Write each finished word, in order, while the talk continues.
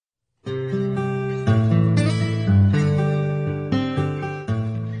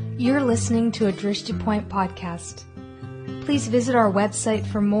listening to a Drishti Point podcast. Please visit our website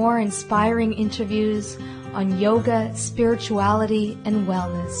for more inspiring interviews on yoga, spirituality, and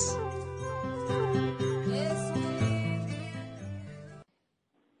wellness.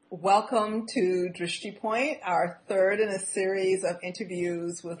 Welcome to Drishti Point, our third in a series of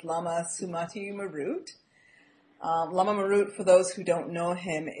interviews with Lama Sumati Marut. Lama Marut, for those who don't know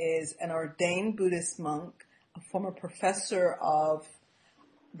him, is an ordained Buddhist monk, a former professor of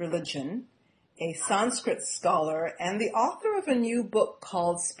religion, a Sanskrit scholar, and the author of a new book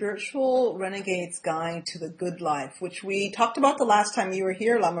called Spiritual Renegade's Guide to the Good Life, which we talked about the last time you were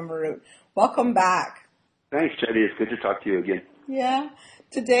here, Lama Marut. Welcome back. Thanks, Jetty. It's good to talk to you again. Yeah.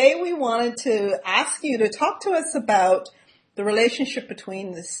 Today we wanted to ask you to talk to us about the relationship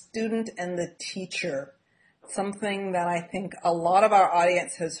between the student and the teacher, something that I think a lot of our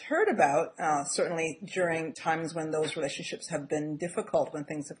audience has heard about, certainly during times when those relationships have been difficult, when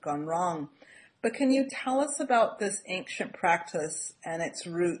things have gone wrong. But can you tell us about this ancient practice and its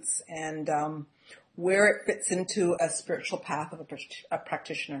roots and where it fits into a spiritual path of a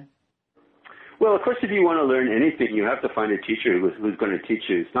practitioner? Well, of course, if you want to learn anything, you have to find a teacher who's going to teach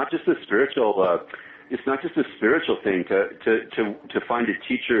you. It's not just a spiritual. It's not just a spiritual thing to find a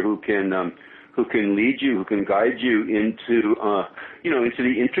teacher who can lead you, who can guide you into into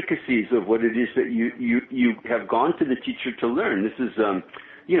the intricacies of what it is that you have gone to the teacher to learn. This is the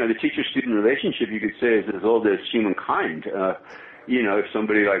teacher-student relationship, you could say, is as old as humankind. If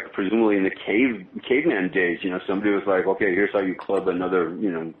somebody, like, presumably in the caveman days, somebody was like, okay, here's how you club another,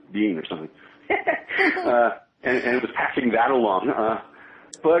 being or something. And it was passing that along.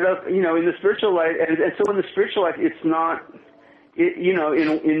 In the spiritual life, and so in the spiritual life, it's not,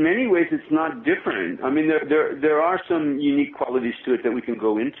 in many ways, it's not different. I mean, there are some unique qualities to it that we can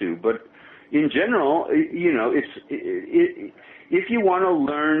go into, but in general, if you want to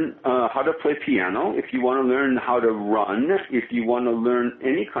learn how to play piano, if you want to learn how to run, if you want to learn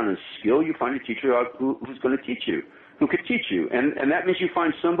any kind of skill, you find a teacher who's going to teach you, who could teach you. And that means you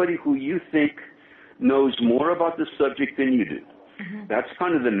find somebody who you think knows more about the subject than you do. Mm-hmm. That's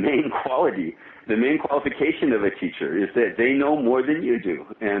kind of the main quality, the main qualification of a teacher is that they know more than you do.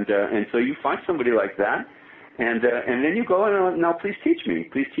 And so you find somebody like that, and then you go, now please teach me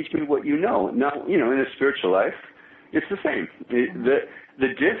what you know. Now, in a spiritual life, it's the same. The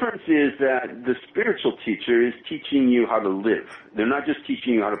difference is that the spiritual teacher is teaching you how to live. They're not just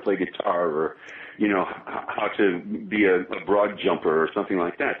teaching you how to play guitar or, how to be a broad jumper or something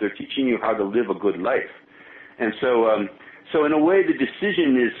like that. They're teaching you how to live a good life. And so in a way, the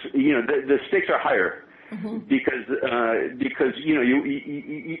decision is, the stakes are higher. Mm-hmm. Because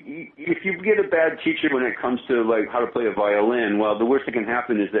if you get a bad teacher when it comes to, like, how to play a violin, well, the worst that can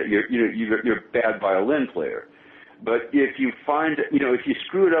happen is that you're a bad violin player. But if you find, if you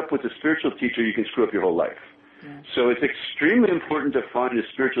screw it up with a spiritual teacher, you can screw up your whole life. Yeah. So it's extremely important to find a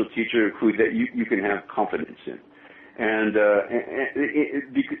spiritual teacher that you can have confidence in, and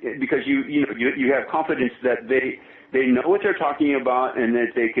because you have confidence that they know what they're talking about, and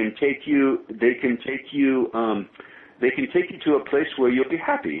that they can take you to a place where you'll be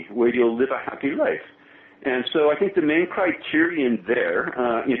happy, where you'll live a happy life. And so I think the main criterion there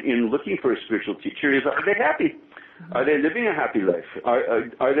in looking for a spiritual teacher is, are they happy? Are they living a happy life?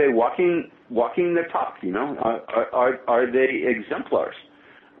 Are they walking the talk? Are they exemplars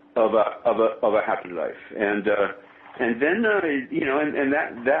of a happy life? And then and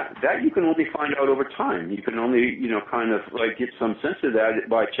that you can only find out over time. You can only kind of like get some sense of that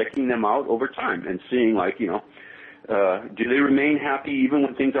by checking them out over time and seeing, like, do they remain happy even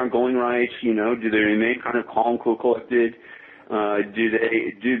when things aren't going right? Do they remain kind of calm, cool, collected?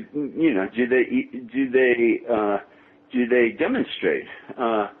 Do they demonstrate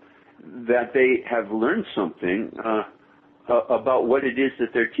that they have learned something about what it is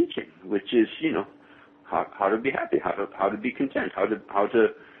that they're teaching, which is, how to be happy, how to be content, how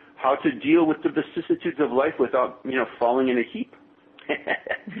to deal with the vicissitudes of life without, falling in a heap.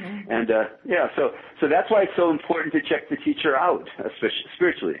 Mm-hmm. And so that's why it's so important to check the teacher out, especially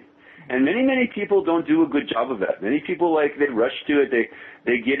spiritually. And many people don't do a good job of that. Many people, they rush to it.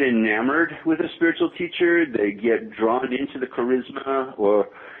 They get enamored with a spiritual teacher. They get drawn into the charisma, or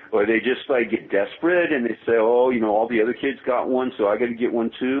they just get desperate and they say, oh, all the other kids got one, so I got to get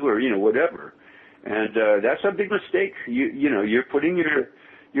one too, or whatever. And that's a big mistake. You're putting your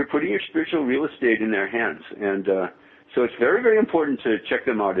spiritual real estate in their hands, and so it's very, very important to check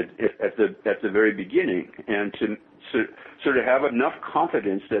them out at the very beginning, and to sort of have enough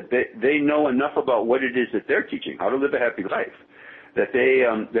confidence that they know enough about what it is that they're teaching, how to live a happy life, that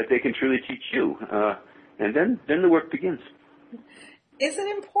they can truly teach you, and then the work begins. is it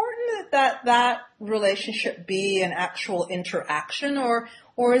important that relationship be an actual interaction, or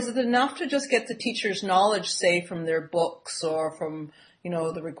is it enough to just get the teacher's knowledge, say, from their books or from,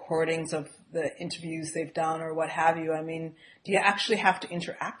 the recordings of the interviews they've done or what have you? I mean, do you actually have to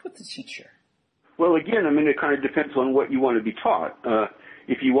interact with the teacher? Well, again, it kind of depends on what you want to be taught.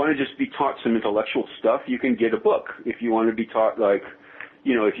 If you want to just be taught some intellectual stuff, you can get a book. If you want to be taught,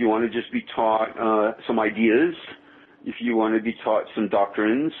 if you want to just be taught some ideas, if you want to be taught some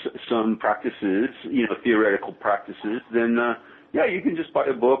doctrines, some practices, theoretical practices, then, you can just buy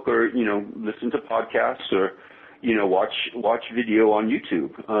a book or, listen to podcasts or, watch video on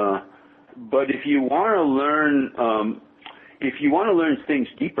YouTube. But if you want to learn things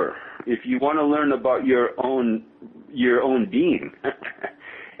deeper, if you want to learn about your own being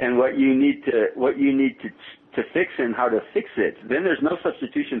and what you need to fix and how to fix it, then there's no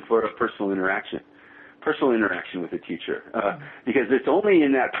substitution for a personal interaction with a teacher, because it's only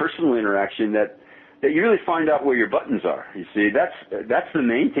in that personal interaction that you really find out where your buttons are. You see, that's the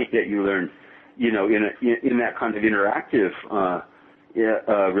main thing that you learn, in that kind of interactive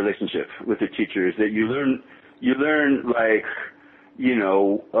relationship with the teacher, is that you learn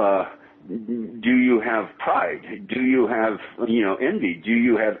do you have pride? Do you have, envy? Do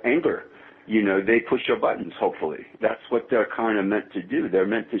you have anger? They push your buttons, hopefully. That's what they're kind of meant to do. They're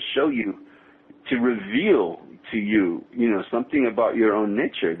meant to show you, to reveal to you, something about your own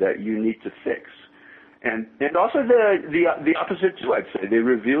nature that you need to fix. And also the opposite too, I'd say. They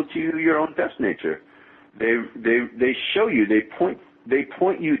reveal to you your own best nature. They show you, they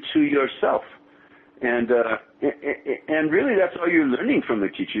point you to yourself. And really that's all you're learning from the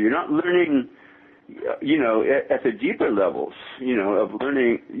teacher. You're not learning, at the deeper levels, of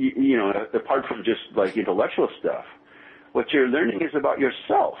learning, apart from just like intellectual stuff. What you're learning is about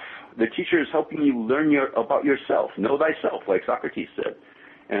yourself. The teacher is helping you learn about yourself. Know thyself, like Socrates said.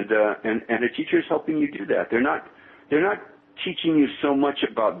 And the teacher is helping you do that. They're not teaching you so much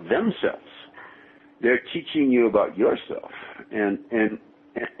about themselves. They're teaching you about yourself. And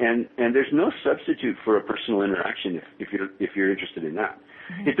there's no substitute for a personal interaction if you're interested in that.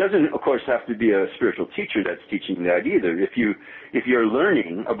 Mm-hmm. It doesn't, of course, have to be a spiritual teacher that's teaching that either. If you're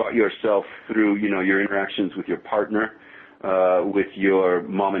learning about yourself through, your interactions with your partner, with your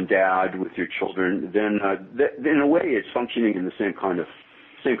mom and dad, with your children, then in a way it's functioning in the same kind of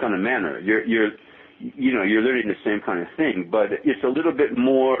manner. You're learning the same kind of thing, but it's a little bit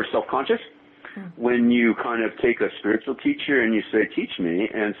more self-conscious when you kind of take a spiritual teacher and you say, teach me.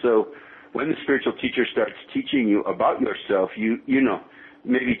 And so when the spiritual teacher starts teaching you about yourself, you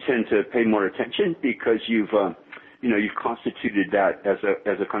maybe tend to pay more attention because you've constituted that as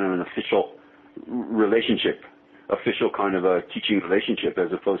a kind of an official relationship, official kind of a teaching relationship,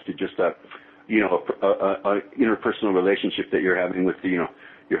 as opposed to just a interpersonal relationship that you're having with,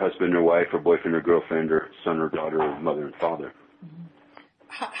 your husband or wife or boyfriend or girlfriend or son or daughter or mother and father.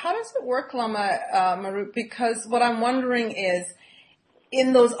 How does it work, Lama Marut? Because what I'm wondering is,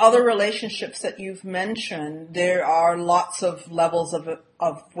 in those other relationships that you've mentioned, there are lots of levels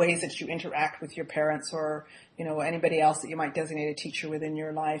of ways that you interact with your parents or, anybody else that you might designate a teacher within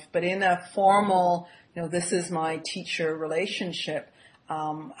your life. But in a formal, this is my teacher relationship,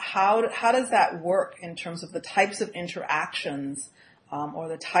 how does that work in terms of the types of interactions or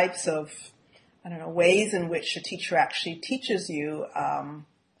the types of, ways in which a teacher actually teaches you?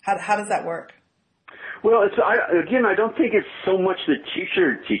 How does that work? Well, I don't think it's so much the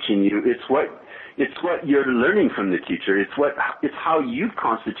teacher teaching you. It's what you're learning from the teacher. It's how you've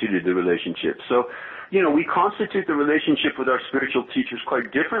constituted the relationship. So, we constitute the relationship with our spiritual teachers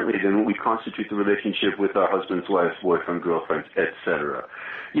quite differently than we constitute the relationship with our husbands, wives, boyfriend, girlfriends, etc.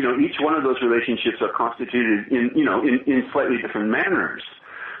 Each one of those relationships are constituted in slightly different manners.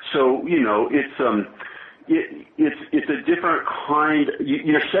 So, it's a different kind.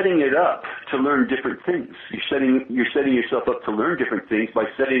 You're setting it up to learn different things. You're setting yourself up to learn different things by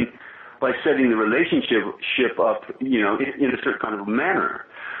setting the relationship up, in a certain kind of manner.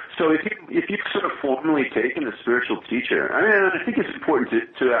 So if you sort of formally taken a spiritual teacher, I think it's important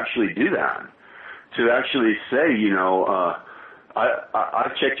to actually do that, to actually say,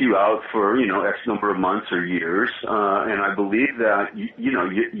 I've checked you out for, X number of months or years, and I believe that,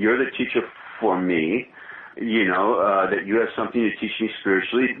 you're the teacher for me, that you have something to teach me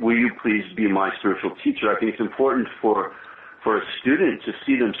spiritually. Will you please be my spiritual teacher? I think it's important for a student to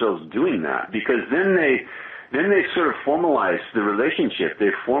see themselves doing that, because then they sort of formalize the relationship.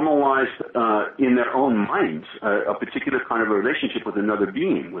 They formalize in their own minds a particular kind of a relationship with another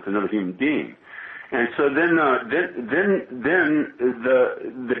being, with another human being. And so then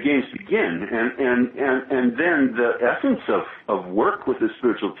the games begin, and then the essence of work with a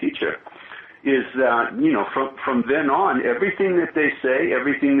spiritual teacher is that, you know, from then on, everything that they say,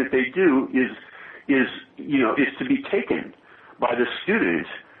 everything that they do is to be taken by the student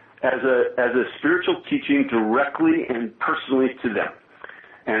as a spiritual teaching directly and personally to them.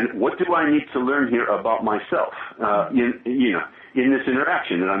 And what do I need to learn here about myself, in this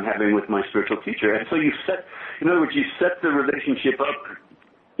interaction that I'm having with my spiritual teacher? And so you set the relationship up,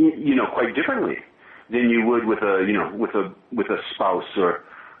 you know, quite differently than you would with a spouse or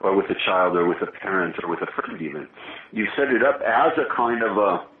with a child or with a parent or with a friend even. You set it up as a kind of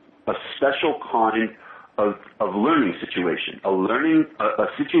a special kind of learning situation, a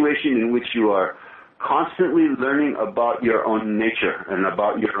situation in which you are constantly learning about your own nature and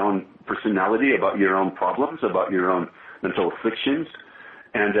about your own personality, about your own problems, about your own mental afflictions,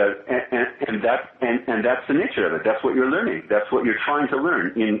 and that's the nature of it. That's what you're learning. That's what you're trying to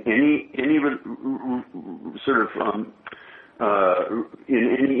learn in any sort of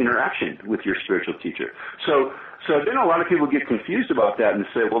in any interaction with your spiritual teacher. So then a lot of people get confused about that and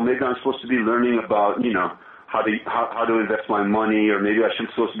say, well, maybe I'm supposed to be learning about, you know, how to invest my money, or maybe I'm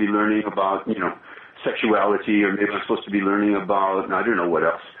supposed to be learning about, you know, sexuality, or maybe I'm supposed to be learning about, I don't know what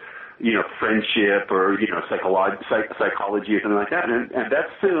else, you know, friendship, or, you know, psychology or something like that. And that's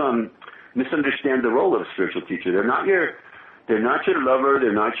to misunderstand the role of a spiritual teacher. They're not your lover,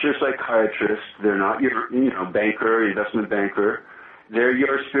 they're not your psychiatrist, they're not your, you know, banker, investment banker. They're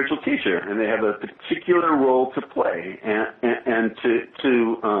your spiritual teacher, and they have a particular role to play. And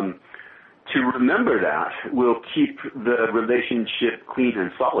to remember that will keep the relationship clean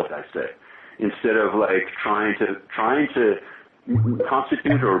and solid, I say, instead of like trying to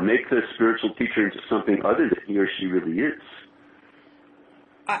constitute or make the spiritual teacher into something other than he or she really is.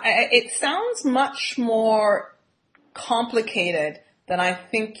 It sounds much more complicated than I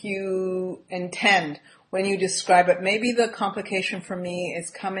think you intend when you describe it. Maybe the complication for me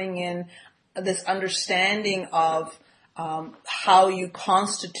is coming in this understanding of how you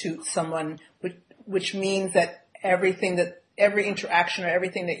constitute someone, which means that every interaction or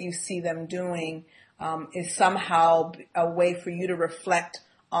everything that you see them doing is somehow a way for you to reflect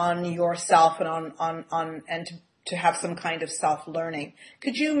on yourself and on to have some kind of self-learning.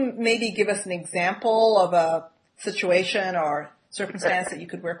 Could you maybe give us an example of a situation or circumstance that you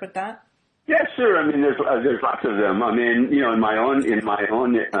could work with that? Yeah, sure. I mean, there's lots of them. I mean, you know, in my own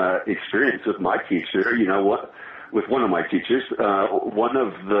experience with my teacher, you know, with one of my teachers, one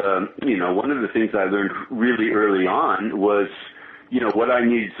of the things I learned really early on was, you know, what I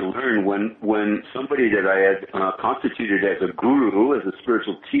needed to learn when somebody that I had constituted as a guru, as a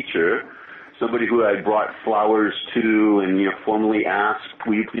spiritual teacher, somebody who I brought flowers to and, you know, formally asked,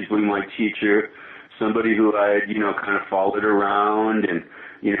 will you please be my teacher? Somebody who I had, you know, kind of followed around and,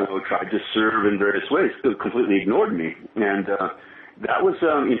 you know, tried to serve in various ways, still completely ignored me. And that was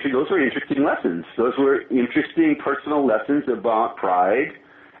those were interesting lessons. Those were interesting personal lessons about pride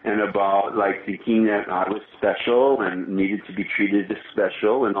and about like thinking that I was special and needed to be treated as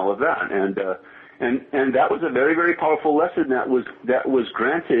special and all of that. And that was a very, very powerful lesson that was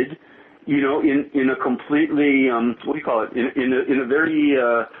granted, you know, in a completely in a very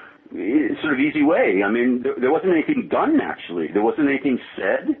sort of easy way. I mean, there wasn't anything done actually. There wasn't anything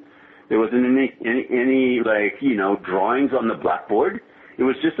said. There wasn't any like, you know, drawings on the blackboard. It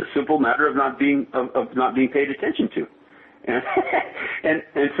was just a simple matter of not being paid attention to. And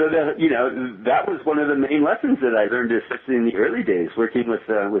so that, you know, that was one of the main lessons that I learned, especially in the early days working with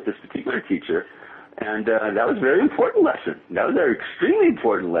this particular teacher. And that was a very important lesson. That was an extremely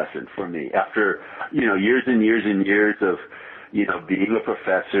important lesson for me after, you know, years and years and years of, you know, being a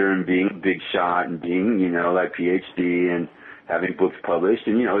professor and being a big shot and being, you know, like PhD and having books published.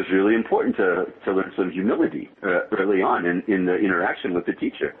 And, you know, it was really important to learn some humility early on in the interaction with the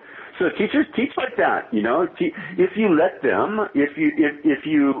teacher. So teachers teach like that, you know. If you let them, if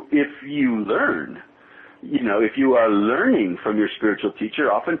you learn, you know, if you are learning from your spiritual teacher,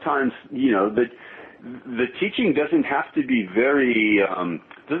 oftentimes, you know, the teaching doesn't have to be very,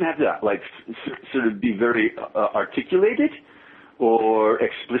 doesn't have to like sort of be very articulated or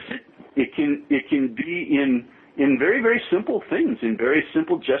explicit. It can be in very, very simple things, in very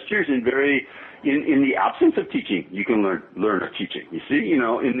simple gestures, in the absence of teaching, you can learn a teaching. You see, you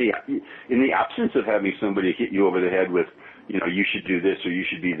know, in the absence of having somebody hit you over the head with, you know, you should do this or you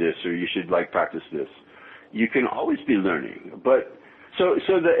should be this or you should like practice this, you can always be learning. But so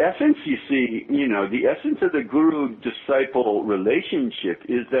the essence, you see, you know, the essence of the guru-disciple relationship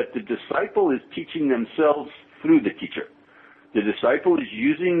is that the disciple is teaching themselves through the teacher. The disciple is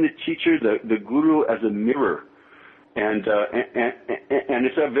using the teacher, the guru, as a mirror. And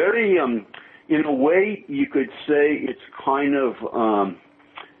it's a very, in a way, you could say it's kind of,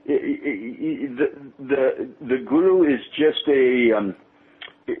 the guru is just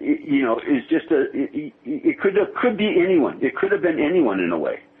it could be anyone. It could have been anyone in a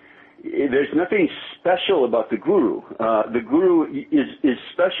way. There's nothing special about the guru. The guru is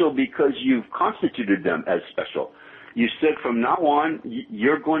special because you've constituted them as special. You said from now on,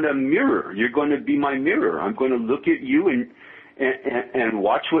 you're going to mirror. You're going to be my mirror. I'm going to look at you and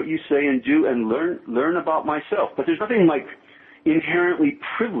watch what you say and do and learn about myself. But there's nothing like inherently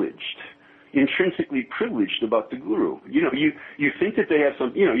privileged, intrinsically privileged about the guru. You know, you think that they have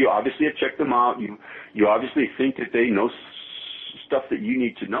some, you know, you obviously have checked them out. You obviously think that they know stuff that you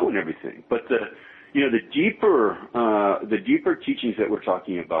need to know and everything. But the deeper teachings that we're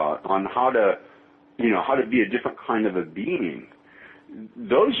talking about on how to be a different kind of a being,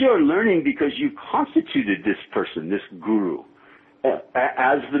 those you're learning because you constituted this person, this guru,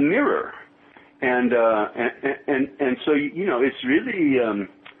 as the mirror. And so, you know, it's really,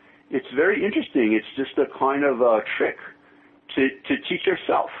 it's very interesting. It's just a kind of a trick to teach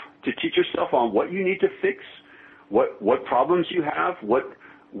yourself on what you need to fix, what problems you have, what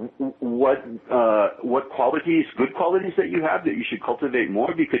qualities, good qualities that you have that you should cultivate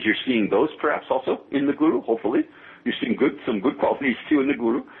more, because you're seeing those perhaps also in the guru. Hopefully, you're seeing some good qualities too in the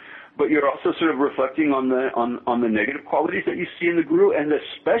guru, but you're also sort of reflecting on the negative qualities that you see in the guru, and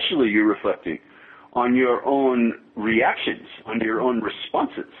especially you're reflecting on your own reactions, on your own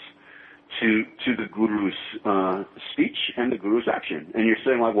responses to the guru's speech and the guru's action. And you're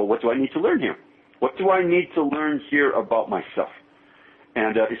saying, like, well, what do I need to learn here? What do I need to learn here about myself?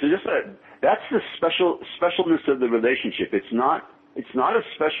 And so that's the specialness of the relationship. It's not a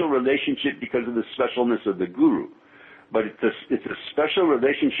special relationship because of the specialness of the guru, but it's a special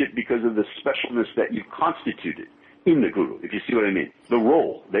relationship because of the specialness that you've constituted in the guru, if you see what I mean. The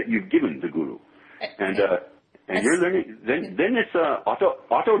role that you've given the guru. And you're learning, then it's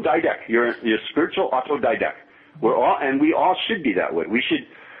autodidact. You're a spiritual autodidact. We all should be that way. We should.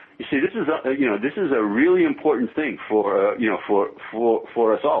 You see, this is a really important thing for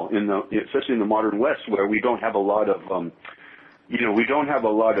us all, especially in the modern West, where we don't have a lot of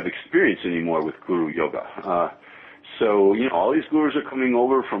experience anymore with guru yoga. So, you know, all these gurus are coming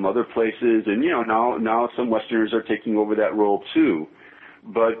over from other places, and, you know, now some Westerners are taking over that role too.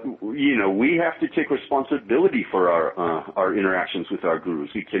 But, you know, we have to take responsibility for our interactions with our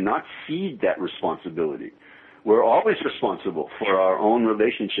gurus. We cannot cede that responsibility. We're always responsible for our own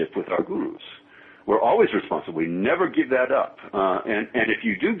relationship with our gurus. We're always responsible. We never give that up. And if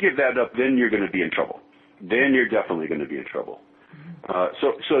you do give that up, then you're going to be in trouble. Then you're definitely going to be in trouble.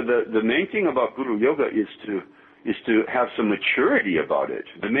 So the main thing about guru yoga is to have some maturity about it.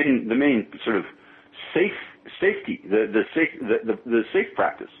 The main sort of safety, the safe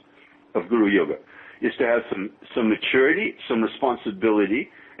practice of guru yoga is to have some maturity, some responsibility,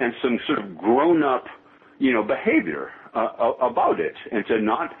 and some sort of grown-up, you know, behavior about it, and to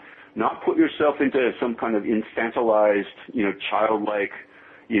not put yourself into some kind of infantilized, you know, childlike,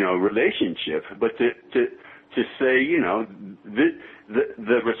 you know, relationship, but to say, you know,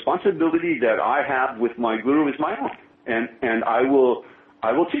 the responsibility that I have with my guru is my own, and I will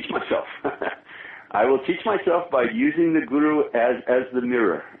teach myself. I will teach myself by using the guru as the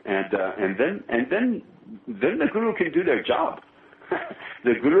mirror, and then the guru can do their job.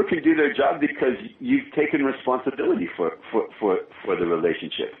 The guru can do their job because you've taken responsibility for the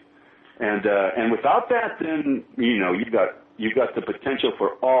relationship, and without that, then, you know, you've got the potential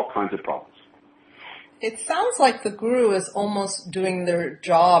for all kinds of problems. It sounds like the guru is almost doing their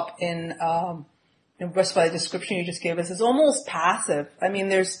job in just by the description you just gave us, is almost passive. I mean,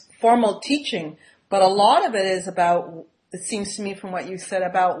 there's formal teaching, but a lot of it is about, it seems to me from what you said,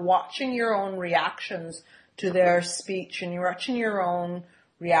 about watching your own reactions to their speech, and you're watching your own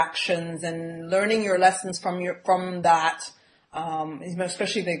reactions and learning your lessons from that.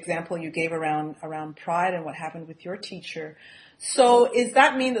 Especially the example you gave around pride and what happened with your teacher. So, does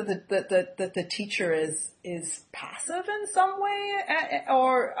that mean that the teacher is passive in some way,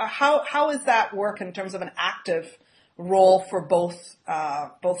 or how does that work in terms of an active role for both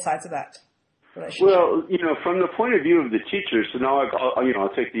sides of that relationship? Well, you know, from the point of view of the teacher, so now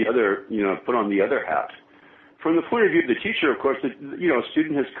I'll take the other, you know, put on the other hat. From the point of view of the teacher, of course, you know, a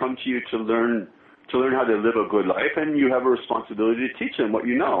student has come to you to learn how to live a good life, and you have a responsibility to teach them what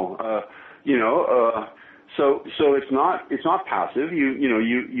you know. So it's not passive.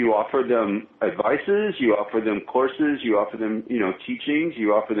 You offer them advices, you offer them courses, you offer them, you know, teachings,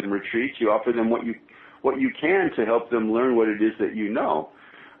 you offer them retreats, you offer them what what you can to help them learn what it is that you know.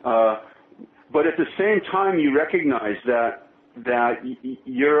 But at the same time, you recognize that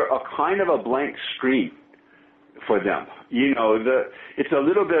you're a kind of a blank screen for them. You know, it's a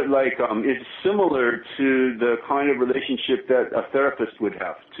little bit like, it's similar to the kind of relationship that a therapist would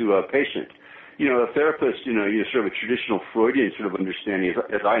have to a patient. You know, a therapist, you know, sort of a traditional Freudian sort of understanding,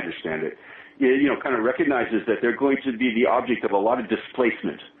 as I understand it, you know, kind of recognizes that they're going to be the object of a lot of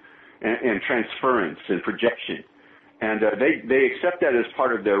displacement and transference and projection. And they accept that as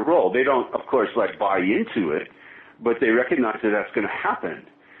part of their role. They don't, of course, like buy into it, but they recognize that that's going to happen.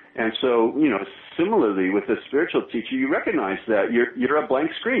 And so, you know, similarly with the spiritual teacher, you recognize that you're a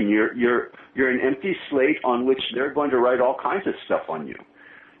blank screen. You're an empty slate on which they're going to write all kinds of stuff on you.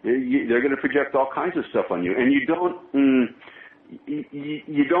 They're going to project all kinds of stuff on you, and you don't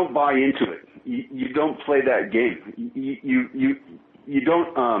buy into it. You don't play that game. You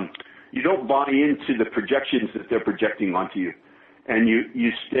don't buy into the projections that they're projecting onto you, and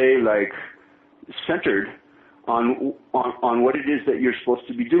you stay like centered on what it is that you're supposed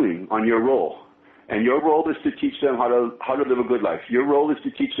to be doing, on your role. And your role is to teach them how to live a good life. Your role is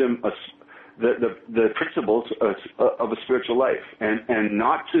to teach them the principles of a spiritual life, and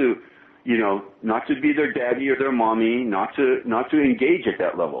not to be their daddy or their mommy, not to engage at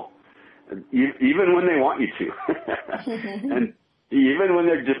that level, even when they want you to, and even when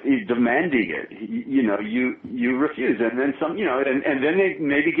they're demanding it, you refuse, and then some, and then they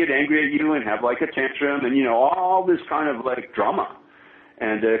maybe get angry at you and have like a tantrum, and all this kind of like drama,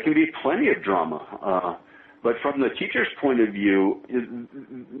 and there can be plenty of drama. But from the teacher's point of view,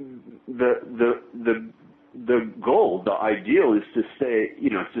 the goal, the ideal is to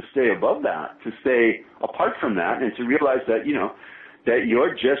stay above that, to stay apart from that, and to realize that that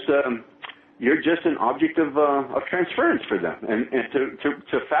you're just an object of transference for them, and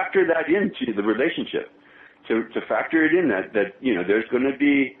to factor that into the relationship, to factor it in that there's going to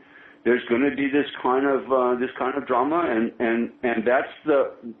be this kind of drama, and that's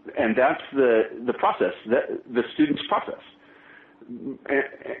the process, the student's process,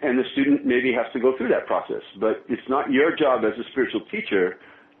 and the student maybe has to go through that process, but it's not your job as a spiritual teacher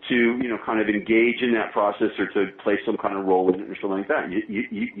to kind of engage in that process or to play some kind of role in it or something like that.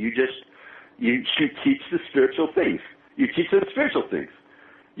 You teach the spiritual things. You teach them spiritual things.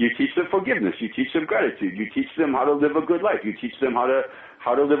 You teach them forgiveness. You teach them gratitude. You teach them how to live a good life. You teach them how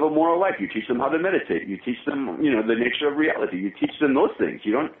to live a moral life. You teach them how to meditate. You teach them, the nature of reality. You teach them those things.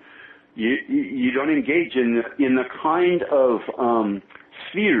 You don't engage in the kind of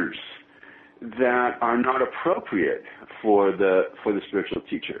spheres that are not appropriate for the spiritual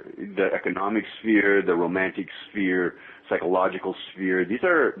teacher. The economic sphere, the romantic sphere, psychological sphere. These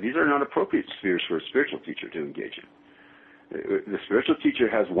are not appropriate spheres for a spiritual teacher to engage in. The spiritual teacher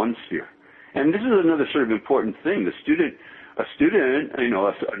has one sphere, and this is another sort of important thing. A student,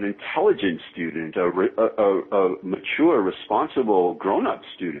 an intelligent student, a mature, responsible, grown-up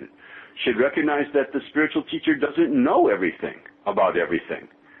student, should recognize that the spiritual teacher doesn't know everything about everything.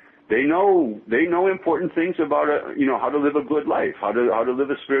 They know important things about how to live a good life, how to live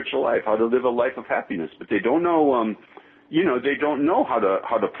a spiritual life, how to live a life of happiness, but they don't know they don't know how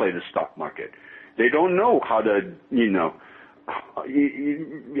to play the stock market. They don't know how to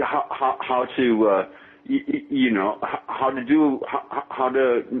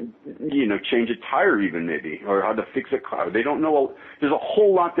change a tire even maybe, or how to fix a car. They don't know. There's a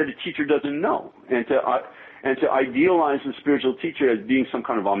whole lot that a teacher doesn't know, and to idealize the spiritual teacher as being some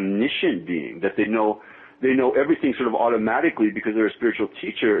kind of omniscient being, that they know everything sort of automatically because they're a spiritual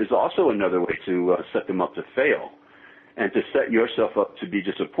teacher, is also another way to set them up to fail, and to set yourself up to be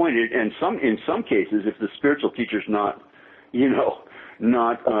disappointed. And in some cases, if the spiritual teacher's not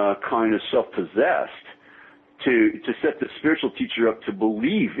kind of self-possessed, to set the spiritual teacher up to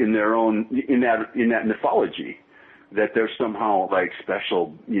believe in their own in that mythology, that they're somehow like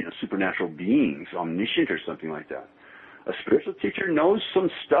special, supernatural beings, omniscient or something like that. A spiritual teacher knows some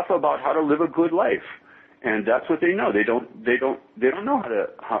stuff about how to live a good life, and that's what they know. They don't know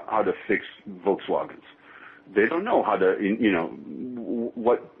how to fix Volkswagens. They don't know how to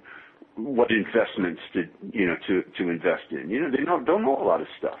what investments to invest in. They don't know a lot of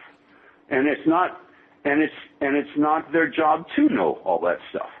stuff, and it's not their job to know all that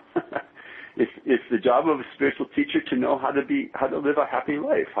stuff. It's the job of a spiritual teacher to know how to live a happy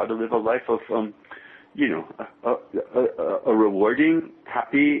life, how to live a life of a rewarding,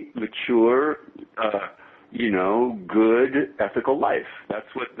 happy, mature, good, ethical life.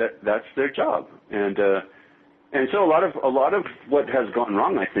 That's their job, and so a lot of what has gone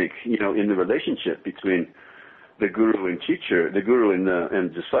wrong, I think, in the relationship between the guru and teacher, the guru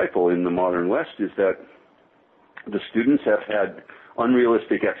and disciple in the modern West is that the students have had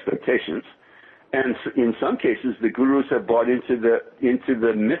unrealistic expectations, and in some cases the gurus have bought into the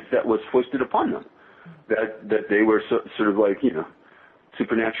myth that was foisted upon them, that they were sort of like, you know,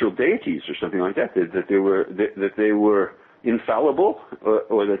 supernatural deities or something like that, that they were infallible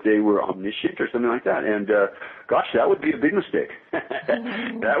or that they were omniscient or something like that. And gosh, that would be a big mistake.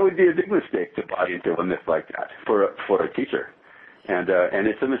 That would be a big mistake to buy into a myth like that for a teacher. And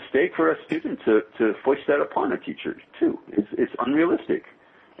it's a mistake for a student to foist that upon a teacher too. It's unrealistic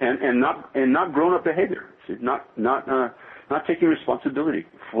and not grown up behavior. It's not taking responsibility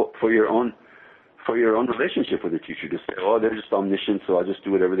for your own relationship with the teacher, to say, oh, they're just omniscient, so I'll just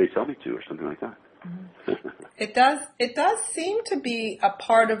do whatever they tell me to, or something like that. It does seem to be a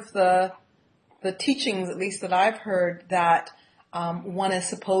part of the teachings, at least that I've heard, that one is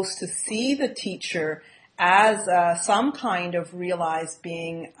supposed to see the teacher as some kind of realized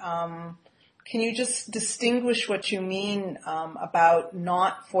being. Can you just distinguish what you mean about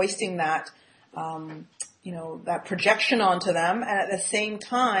not foisting that, that projection onto them, and at the same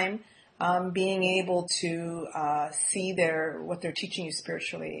time being able to see what they're teaching you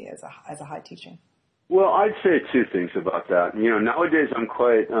spiritually as a high teaching? Well, I'd say two things about that. You know, nowadays I'm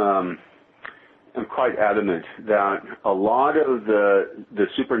quite adamant that a lot of the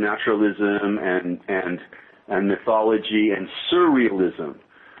supernaturalism and mythology and surrealism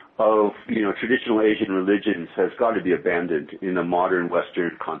of, you know, traditional Asian religions has got to be abandoned in a modern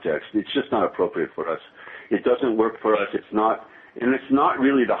Western context. It's just not appropriate for us. It doesn't work for us. It's not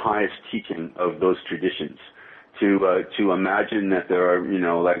really the highest teaching of those traditions to imagine that there are, you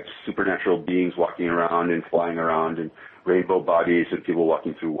know, like supernatural beings walking around and flying around and rainbow bodies and people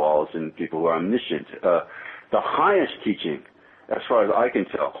walking through walls and people who are omniscient. The highest teaching, as far as I can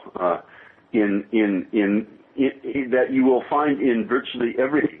tell, that you will find in virtually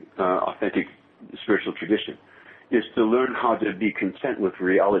every authentic spiritual tradition, is to learn how to be content with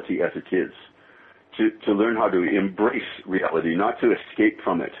reality as it is. To learn how to embrace reality, not to escape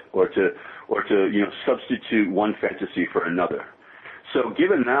from it, or to substitute one fantasy for another. So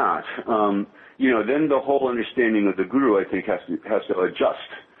given that, then the whole understanding of the guru, I think, has to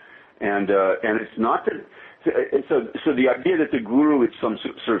adjust, and it's not that. So the idea that the guru is some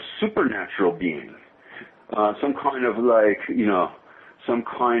sort of supernatural being, some kind of like, some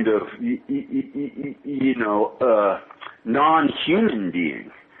kind of non-human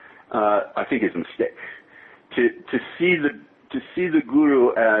being, I think is a mistake. To see the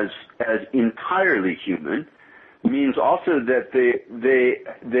guru as entirely human means also that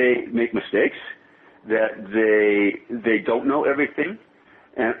they make mistakes, that they don't know everything,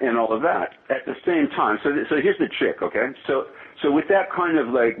 and all of that at the same time. So here's the trick, okay? So with that kind of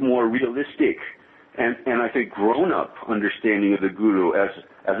like more realistic and I think grown-up understanding of the guru as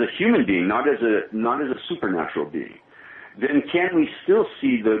a human being, not as a supernatural being, then can we still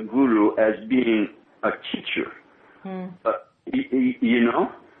see the guru as being a teacher?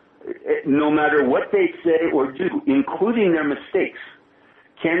 No matter what they say or do, including their mistakes,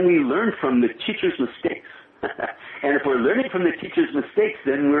 can we learn from the teacher's mistakes? And if we're learning from the teacher's mistakes,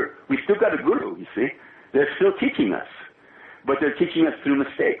 then we still got a guru, you see. They're still teaching us, but they're teaching us through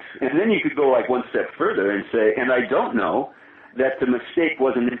mistakes. And then you could go like one step further and say, and I don't know that the mistake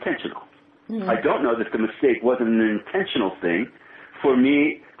wasn't intentional. I don't know that the mistake wasn't an intentional thing for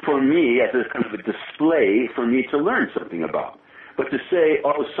me as a kind of a display for me to learn something about. But to say,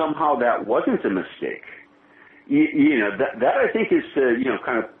 oh, somehow that wasn't a mistake, that I think is to,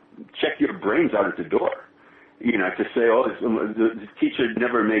 kind of check your brains out at the door. To say, oh, the teacher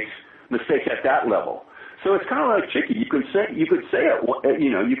never makes mistakes at that level. So it's kind of like tricky. You could say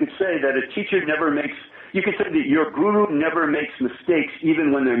that a teacher never makes. You could say that your guru never makes mistakes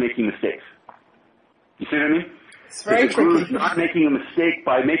even when they're making mistakes. You see what I mean? It's very tricky. The guru's not making a mistake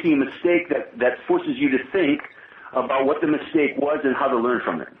by making a mistake that forces you to think about what the mistake was and how to learn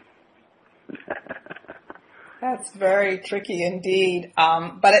from it. That's very tricky indeed.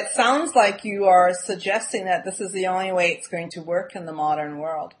 But it sounds like you are suggesting that this is the only way it's going to work in the modern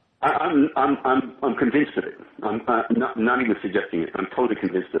world. I'm convinced of it. I'm not even suggesting it. I'm totally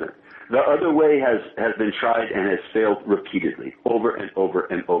convinced of it. The other way has been tried and has failed repeatedly, over and over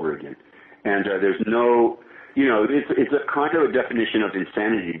and over again. And there's no, it's a kind of a definition of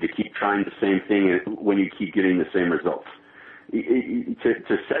insanity to keep trying the same thing when you keep getting the same results.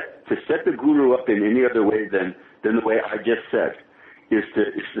 To set the guru up in any other way than the way I just said is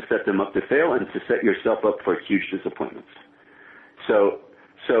to set them up to fail and to set yourself up for huge disappointments. So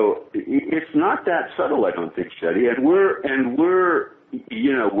it's not that subtle, I don't think, Shetty. And we're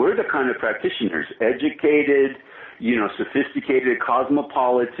we're the kind of practitioners, educated, sophisticated,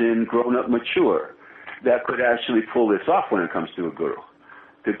 cosmopolitan, grown-up, mature, that could actually pull this off when it comes to a guru.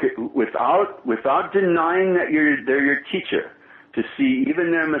 Without denying that they're your teacher, to see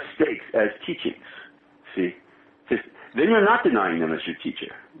even their mistakes as teachings. See, then you're not denying them as your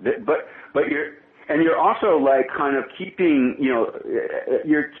teacher. But you're also like kind of keeping,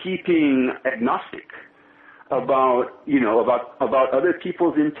 you're keeping agnostic about other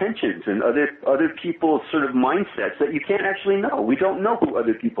people's intentions and other people's sort of mindsets that you can't actually know. We don't know who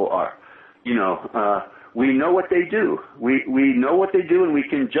other people are. We know what they do. We know what they do and we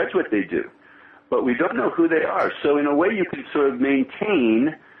can judge what they do, but we don't know who they are. So in a way you can sort of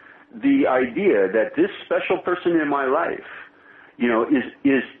maintain the idea that this special person in my life,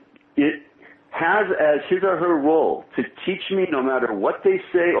 has as his or her role to teach me no matter what they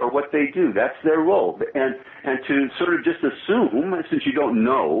say or what they do. That's their role. And to sort of just assume, since you don't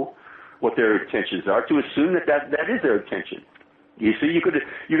know what their intentions are, to assume that is their intention. You see, you could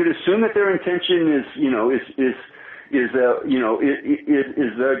assume that their intention is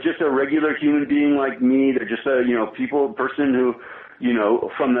just a regular human being like me. They're just a person who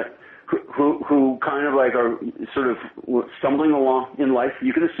who kind of like are sort of stumbling along in life.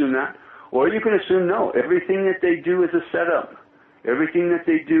 You can assume that. Or you can assume, no, everything that they do is a setup. Everything that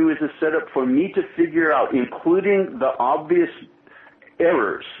they do is a setup for me to figure out, including the obvious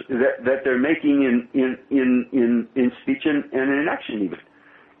errors that they're making in speech and in action even.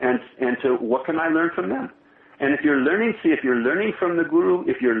 And so what can I learn from them? And if you're learning from the guru,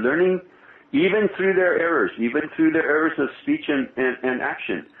 if you're learning even through their errors of speech and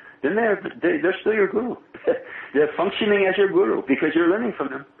action, then they're still your guru. They're functioning as your guru because you're learning from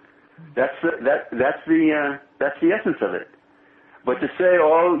them. That's the essence of it. But to say,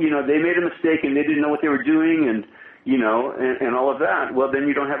 they made a mistake and they didn't know what they were doing and all of that, well, then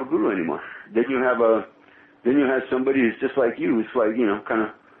you don't have a guru anymore. Then you have somebody who's just like you, who's like, kind of,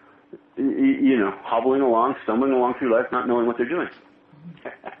 hobbling along, stumbling along through life, not knowing what they're doing.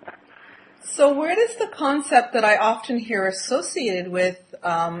 So where does the concept that I often hear associated with,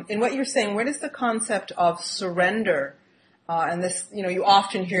 in what you're saying, where does the concept of surrender, and this, you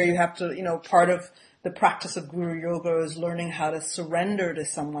often hear you have to, part of the practice of Guru Yoga is learning how to surrender to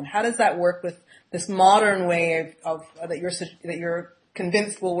someone. How does that work with this modern way of that you're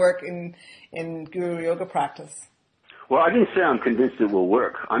convinced will work in Guru Yoga practice? Well, I didn't say I'm convinced it will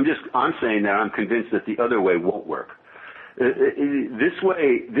work. I'm saying that I'm convinced that the other way won't work. This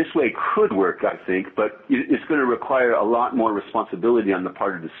way could work, I think, but it's going to require a lot more responsibility on the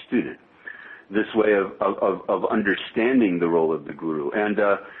part of the student. This way of understanding the role of the guru,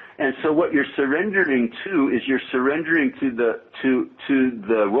 and so what you're surrendering to is you're surrendering to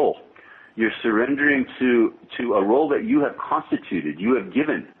the role. You're surrendering to a role that you have constituted, you have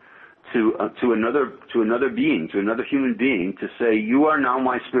given to another being, to another human being, to say, you are now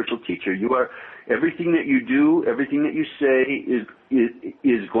my spiritual teacher. You are everything that you do, everything that you say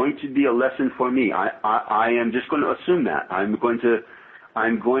is going to be a lesson for me. I am just going to assume that. I'm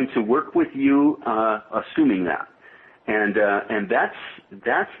going to work with you, assuming that. And that's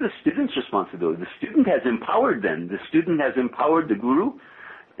the student's responsibility. The student has empowered them. The student has empowered the guru,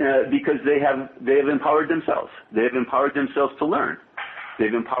 because they have empowered themselves. They have empowered themselves to learn.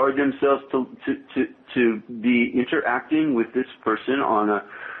 They've empowered themselves to be interacting with this person on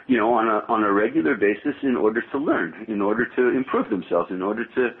a regular basis in order to learn, in order to improve themselves, in order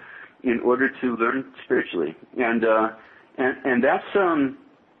to learn spiritually. And that's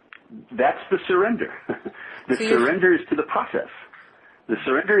the surrender. The surrender is to the process. The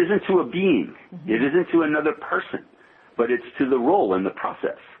surrender isn't to a being. Mm-hmm. It isn't to another person, but it's to the role and the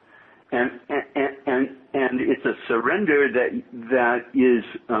process. And it's a surrender that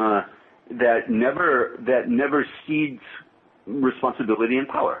never cedes responsibility and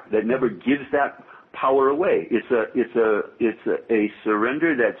power. That never gives that power away. It's a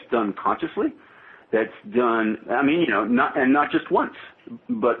surrender that's done consciously. That's done, not just once,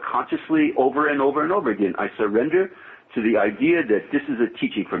 but consciously over and over and over again. I surrender to the idea that this is a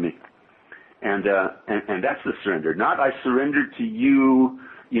teaching for me. And that's the surrender. Not I surrender to you,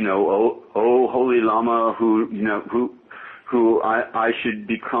 oh holy Lama who I should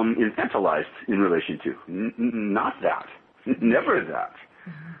become infantilized in relation to. Not that. Never that.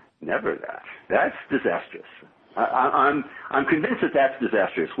 Mm-hmm. Never that. That's disastrous. I'm convinced that that's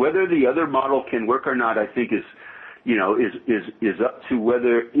disastrous. Whether the other model can work or not, I think is up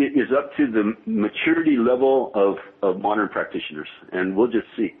to the maturity level of modern practitioners, and we'll just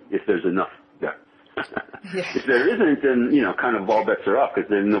see if there's enough there. Yeah. If there isn't, then kind of all bets are off, because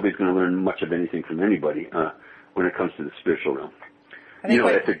then nobody's going to learn much of anything from anybody when it comes to the spiritual realm.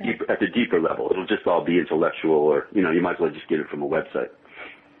 at the deeper level. It'll just all be intellectual, or, you might as well just get it from a website.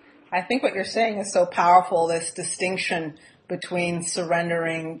 I think what you're saying is so powerful, this distinction between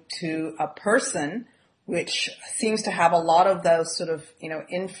surrendering to a person, which seems to have a lot of those sort of,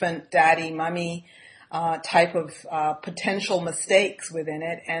 infant, daddy, mummy type of potential mistakes within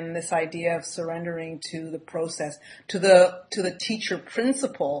it, and this idea of surrendering to the process, to the teacher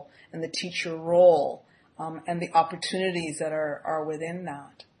principle and the teacher role, and the opportunities that are within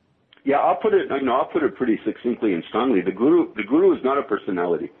that. Yeah, I'll put it pretty succinctly and strongly. The guru is not a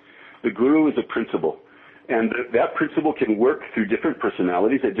personality. The guru is a principle. And that principle can work through different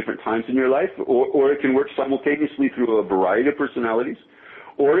personalities at different times in your life, or it can work simultaneously through a variety of personalities,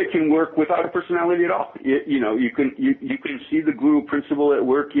 or it can work without a personality at all. You can see the guru principle at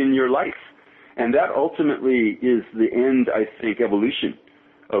work in your life. And that ultimately is the end, I think, evolution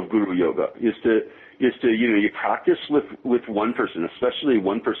of guru yoga, is to you practice with one person, especially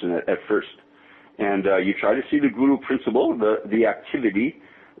one person at first. And you try to see the guru principle, the activity,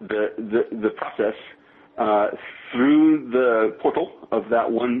 the process, through the portal of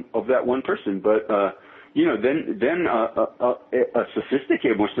that one person. But then a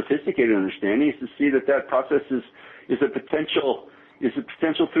more sophisticated understanding is to see that process is a potential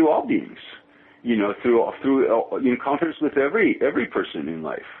through all beings. Through encounters with every person in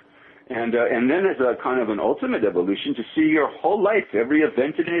life. And then as a kind of an ultimate evolution, to see your whole life, every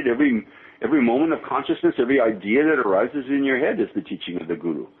event in it, every moment of consciousness, every idea that arises in your head is the teaching of the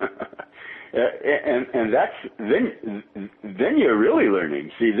guru. And that's, then you're really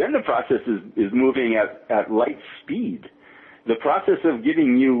learning. See, then the process is moving at light speed. The process of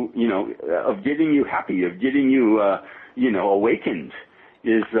getting you, of getting you happy, of getting you, awakened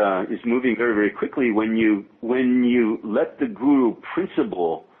is moving very, very quickly when you let the guru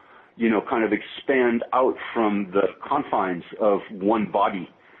principle, kind of expand out from the confines of one body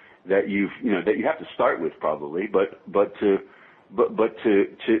that you have to start with probably, but to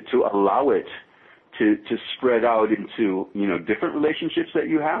allow it to spread out into, different relationships that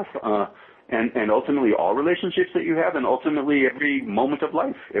you have, and ultimately all relationships that you have, and ultimately every moment of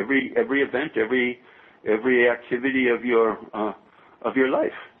life, every event, every activity of your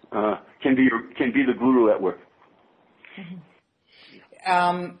life, can be the guru at work.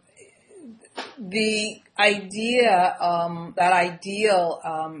 The idea, that ideal,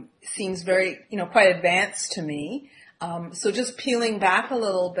 seems very, quite advanced to me. So just peeling back a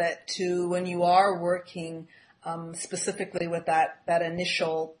little bit to when you are working, specifically with that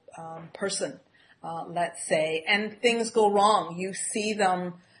initial, person, let's say, and things go wrong. You see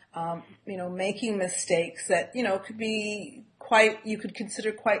them, making mistakes that, could be you could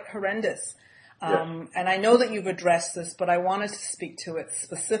consider quite horrendous. Yes. And I know that you've addressed this, but I wanted to speak to it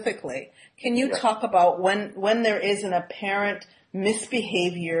specifically. Can you talk about when there is an apparent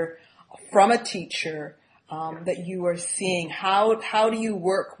misbehavior from a teacher that you are seeing? How do you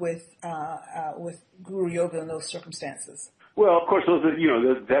work with guru yoga in those circumstances? Well, of course, those are,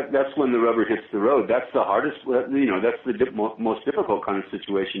 that's when the rubber hits the road. That's the hardest, that's the most difficult kind of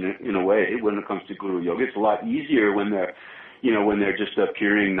situation in a way when it comes to guru yoga. It's a lot easier when they're just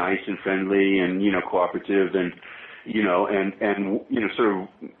appearing nice and friendly and, cooperative and, sort of,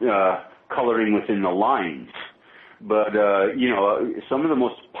 coloring within the lines. But, some of the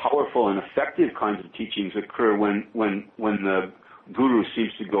most powerful and effective kinds of teachings occur when the guru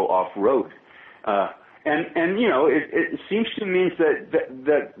seems to go off road. It seems to me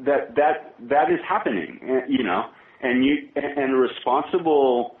that is happening, and a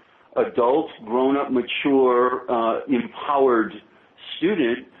responsible adult, grown-up, mature, empowered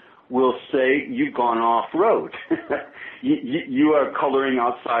student will say, you've gone off road. You are coloring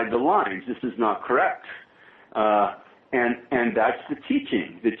outside the lines. This is not correct. And that's the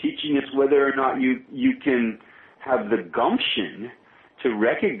teaching. The teaching is whether or not you can have the gumption to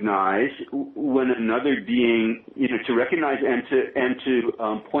recognize when another being, to recognize and to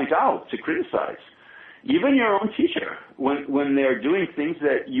point out, to criticize. Even your own teacher, when they're doing things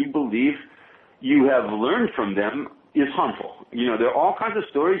that you believe you have learned from them is harmful. There are all kinds of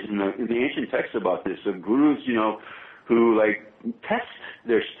stories in the ancient texts about this, of gurus, who test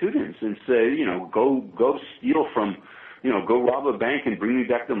their students and say, go steal from, go rob a bank and bring me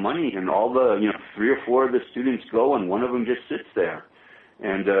back the money. And all the, 3 or 4 of the students go and one of them just sits there.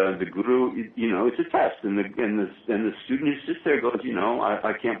 And the guru, it's a test. And the student who sits there goes,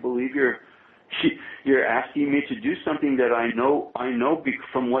 I can't believe you're asking me to do something that I know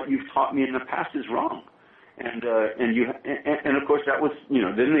from what you've taught me in the past is wrong. And of course that was,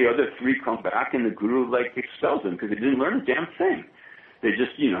 then the other 3 come back and the guru expels them because they didn't learn a damn thing. They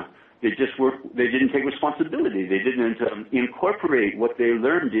just, They didn't take responsibility. They didn't incorporate what they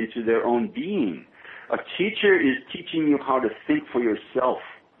learned into their own being. A teacher is teaching you how to think for yourself,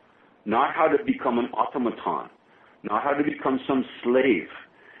 not how to become an automaton, not how to become some slave.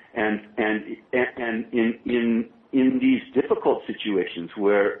 And in these difficult situations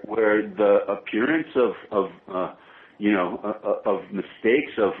where the appearance of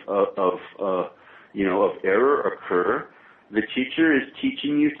mistakes of error occur, the teacher is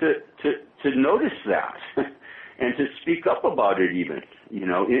teaching you to notice that and to speak up about it even,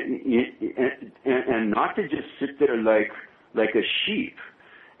 and not to just sit there like a sheep.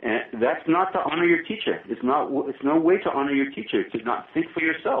 And that's not to honor your teacher. It's no way to honor your teacher, to not think for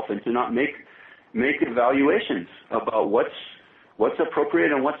yourself and to not make evaluations about what's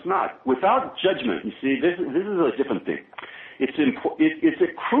appropriate and what's not, without judgment. You see, this is a different thing. It's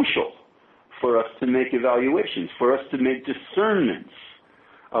crucial for us to make evaluations, for us to make discernments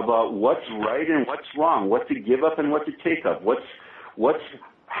about what's right and what's wrong, what to give up and what to take up, what's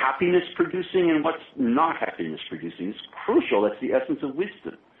happiness producing and what's not happiness producing. It's crucial. That's the essence of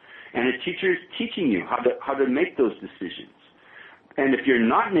wisdom. And a teacher is teaching you how to make those decisions. And if you're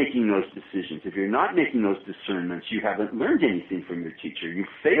not making those decisions, if you're not making those discernments, you haven't learned anything from your teacher. You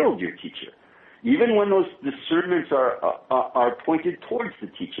failed your teacher. Even when those discernments are pointed towards the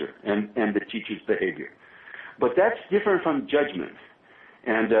teacher and the teacher's behavior. But that's different from judgment.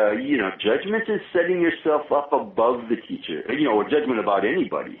 And, judgment is setting yourself up above the teacher, or judgment about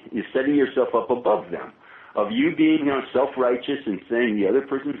anybody is setting yourself up above them. Of you being self-righteous and saying the other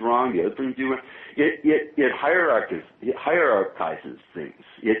person's wrong, the other person's doing wrong. It hierarchizes things.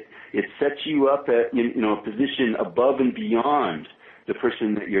 It sets you up at a position above and beyond the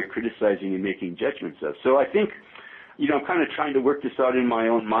person that you're criticizing and making judgments of. So I think, I'm kind of trying to work this out in my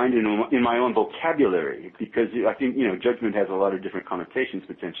own mind and in my own vocabulary, because I think, judgment has a lot of different connotations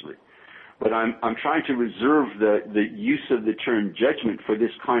potentially. But I'm trying to reserve the use of the term judgment for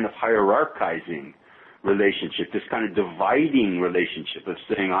this kind of hierarchizing relationship, this kind of dividing relationship of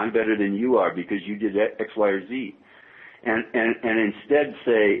saying I'm better than you are because you did X, Y, or Z, and instead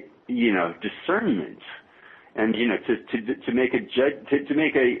say discernment, and to make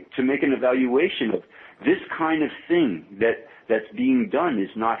an evaluation of this kind of thing that's being done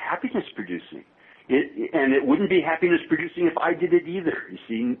is not happiness producing. And it wouldn't be happiness producing if I did it either. You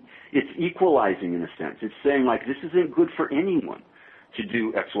see, it's equalizing in a sense. It's saying this isn't good for anyone to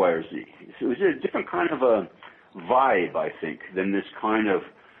do X, Y, or Z. So it's a different kind of a vibe, I think, than this kind of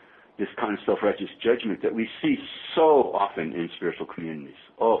self-righteous judgment that we see so often in spiritual communities.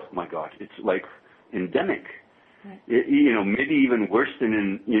 Oh my God, it's like endemic. Right. Maybe even worse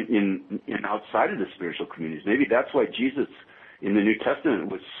than in outside of the spiritual communities. Maybe that's why Jesus in the New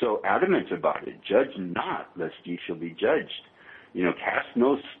Testament was so adamant about it. Judge not, lest ye shall be judged. Cast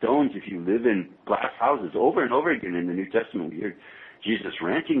no stones if you live in glass houses. Over and over again in the New Testament we hear Jesus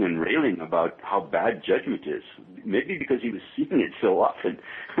ranting and railing about how bad judgment is. Maybe because he was seeing it so often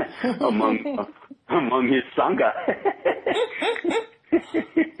among his sangha.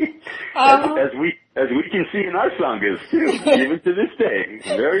 As we can see in our sanghas too, even to this day,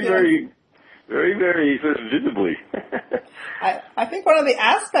 very, very, very, very sort of visibly. I think one of the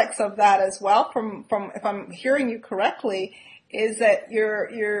aspects of that as well, from if I'm hearing you correctly, is that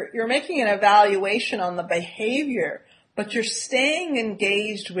you're making an evaluation on the behavior, but you're staying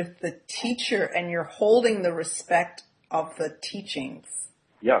engaged with the teacher and you're holding the respect of the teachings.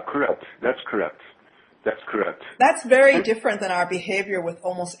 Yeah, correct. That's correct. That's very different than our behavior with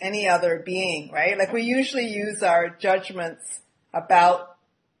almost any other being, right? Like we usually use our judgments about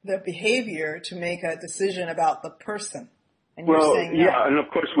the behavior to make a decision about the person. And you're saying no. Yeah, and of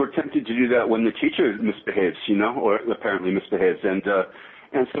course we're tempted to do that when the teacher misbehaves, or apparently misbehaves. And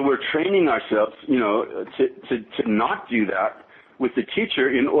so we're training ourselves, to not do that with the teacher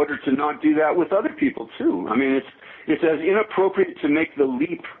in order to not do that with other people too. I mean, it's as inappropriate to make the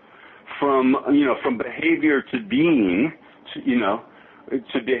leap from behavior to being,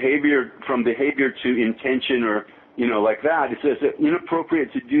 from behavior to intention or, like that. It's as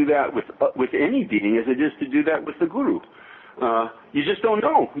inappropriate to do that with any being as it is to do that with the guru. You just don't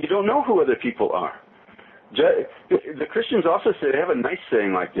know. You don't know who other people are. The Christians also say, they have a nice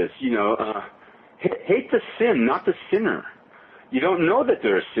saying like this, hate the sin, not the sinner. You don't know that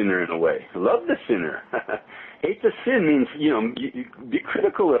they're a sinner in a way. Love the sinner. Hate the sin means, be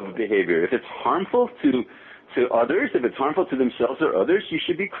critical of behavior. If it's harmful to others, if it's harmful to themselves or others, you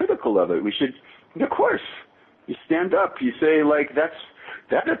should be critical of it. We should, of course, you stand up. You say,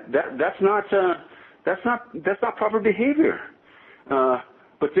 that's not proper behavior.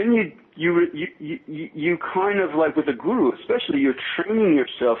 But then you kind of like with a guru, especially, you're training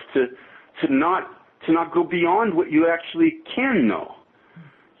yourself to not go beyond what you actually can know.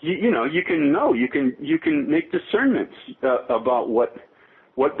 You know, you can make discernments about what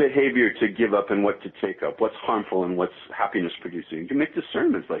behavior to give up and what to take up, what's harmful and what's happiness producing. You can make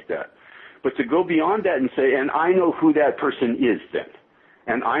discernments like that. But to go beyond that and say, and I know who that person is then,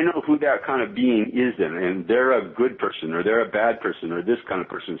 and I know who that kind of being is then, and they're a good person or they're a bad person or this kind of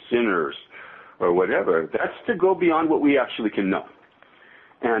person, sinners or whatever, that's to go beyond what we actually can know.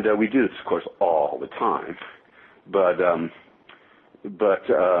 And we do this, of course, all the time. But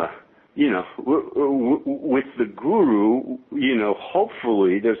you know, with the guru, you know,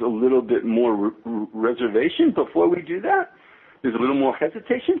 hopefully there's a little bit more reservation before we do that. There's a little more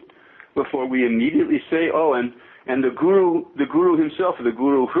hesitation before we immediately say, oh, and the guru himself or the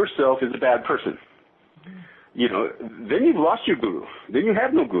guru herself is a bad person. You know, then you've lost your guru. Then you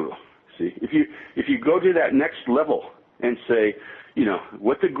have no guru. See, if you go to that next level and say, you know,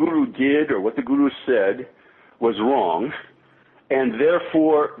 what the guru did or what the guru said was wrong, and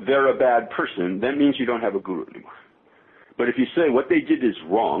therefore they're a bad person, that means you don't have a guru anymore. But if you say what they did is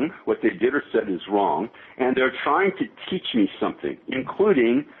wrong, what they did or said is wrong, and they're trying to teach me something,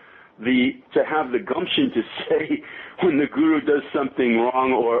 including to have the gumption to say when the guru does something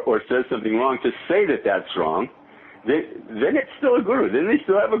wrong or says something wrong, to say that that's wrong, then it's still a guru. Then they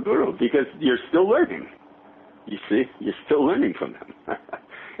still have a guru because you're still learning. You see, you're still learning from them.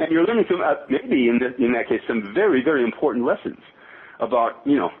 And you're learning from, maybe in that case, some very, very important lessons about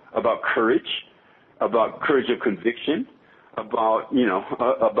courage, about courage of conviction, about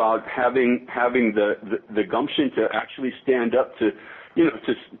having the gumption to actually stand up to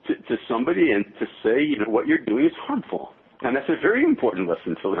somebody and to say, you know, what you're doing is harmful. And that's a very important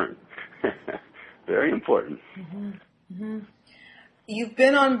lesson to learn. Very important. Mm-hmm. Mm-hmm. You've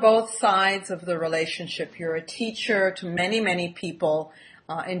been on both sides of the relationship. You're a teacher to many, many people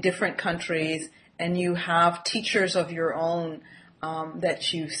in different countries, and you have teachers of your own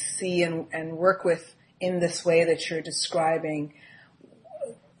that you see and work with in this way that you're describing.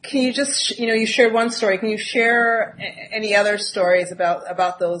 Can you just, you shared one story. Can you share any other stories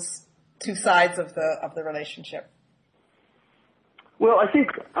about those two sides of the relationship? Well, I think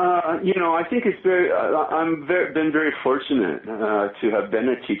it's been very fortunate to have been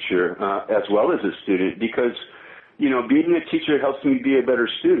a teacher as well as a student, because, being a teacher helps me be a better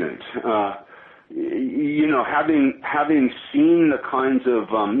student. Having seen the kinds of,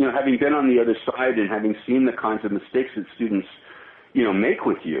 having been on the other side and having seen the kinds of mistakes that students, make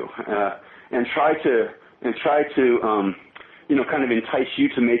with you, and try to kind of entice you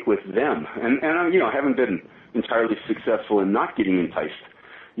to make with them. And I haven't been entirely successful in not getting enticed,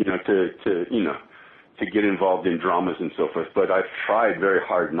 to get involved in dramas and so forth. But I've tried very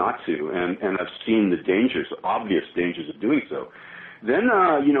hard not to, and I've seen the dangers, obvious dangers of doing so. Then,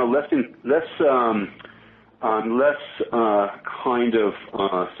 less kind of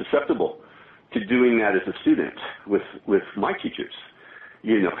susceptible to doing that as a student with my teachers.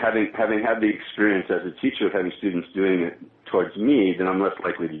 Having had the experience as a teacher of having students doing it towards me, then I'm less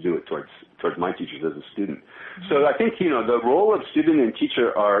likely to do it towards my teachers as a student. Mm-hmm. So I think, the role of student and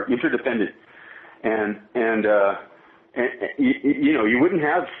teacher are interdependent. And you wouldn't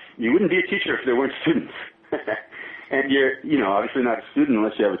be a teacher if there weren't students. And you're, obviously not a student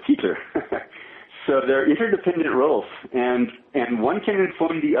unless you have a teacher. So they're interdependent roles, and one can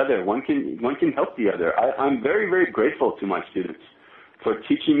inform the other. One can help the other. I'm very, very grateful to my students for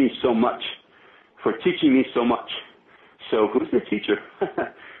teaching me so much. So who's the teacher?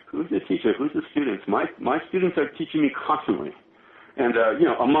 Who's the teacher? Who's the students? My students are teaching me constantly. And,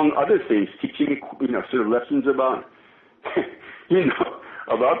 among other things, teaching me, sort of lessons about,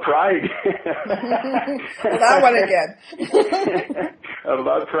 about pride. That one again.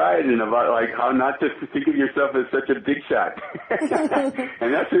 About pride and about, how not to think of yourself as such a big shot.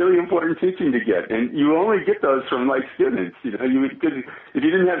 And that's really important teaching to get. And you only get those from, students. Because if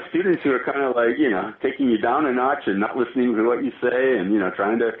you didn't have students who are kind of taking you down a notch and not listening to what you say and,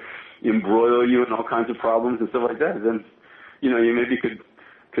 trying to embroil you in all kinds of problems and stuff like that, then, you maybe could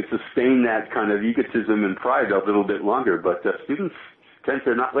sustain that kind of egotism and pride a little bit longer. But students tend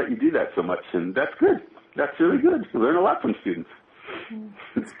to not let you do that so much, and that's good. That's really good. You learn a lot from students.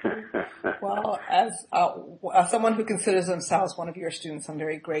 Well, as someone who considers themselves one of your students, I'm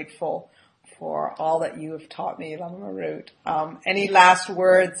very grateful for all that you have taught me, Lama Marut. Any last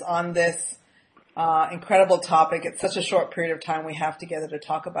words on this incredible topic? It's such a short period of time we have together to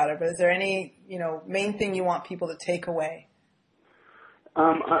talk about it, but is there any, main thing you want people to take away?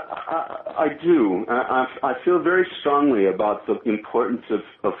 I do. I feel very strongly about the importance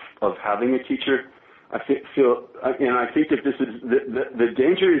of having a teacher. I think that this is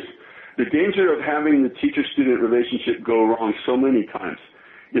the danger of having the teacher-student relationship go wrong so many times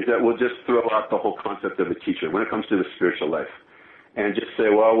is that we'll just throw out the whole concept of a teacher when it comes to the spiritual life, and just say,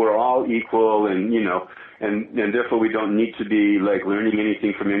 well, we're all equal, and and therefore we don't need to be like learning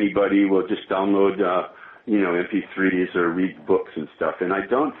anything from anybody. We'll just download MP3s or read books and stuff. And I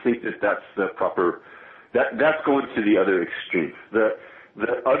don't think that that's the proper. That's going to the other extreme. There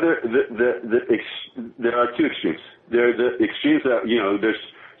are two extremes. There are the extremes that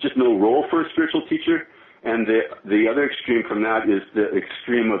there's just no role for a spiritual teacher, and the other extreme from that is the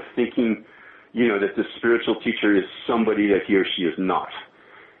extreme of thinking, that the spiritual teacher is somebody that he or she is not.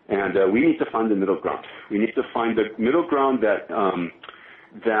 And we need to find the middle ground. We need to find the middle ground that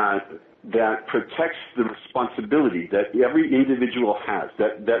protects the responsibility that every individual has,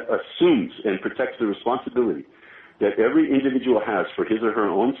 that assumes and protects the responsibility that every individual has for his or her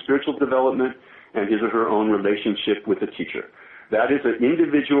own spiritual development and his or her own relationship with the teacher. That is an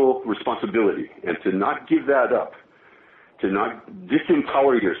individual responsibility, and to not give that up, to not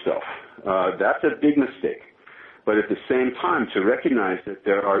disempower yourself, that's a big mistake. But at the same time, to recognize that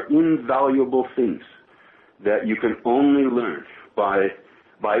there are invaluable things that you can only learn by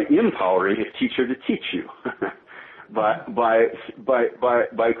empowering a teacher to teach you,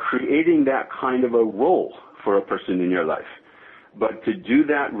 by creating that kind of a role for a person in your life. But to do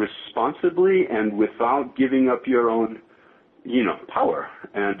that responsibly and without giving up your own, power.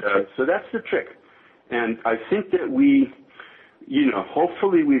 And so that's the trick. And I think that we,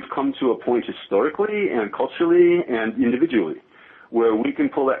 hopefully we've come to a point historically and culturally and individually where we can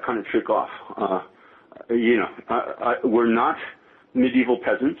pull that kind of trick off. We're not medieval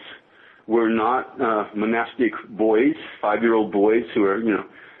peasants. We're not monastic boys, 5-year-old boys who are,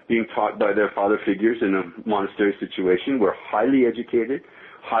 being taught by their father figures in a monastery situation. We're highly educated,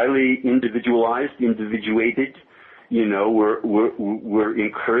 highly individualized, individuated. We're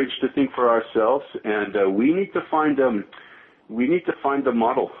encouraged to think for ourselves, and we need to find a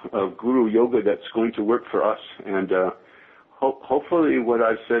model of Guru Yoga that's going to work for us. And hopefully, what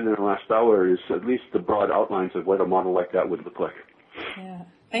I've said in the last hour is at least the broad outlines of what a model like that would look like. Yeah.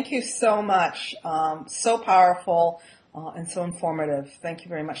 Thank you so much. So powerful and so informative. Thank you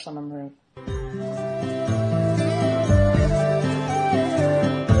very much, Lama Marut.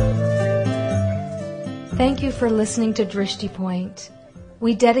 Thank you for listening to Drishti Point.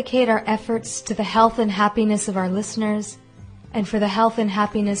 We dedicate our efforts to the health and happiness of our listeners and for the health and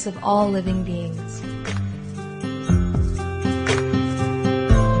happiness of all living beings.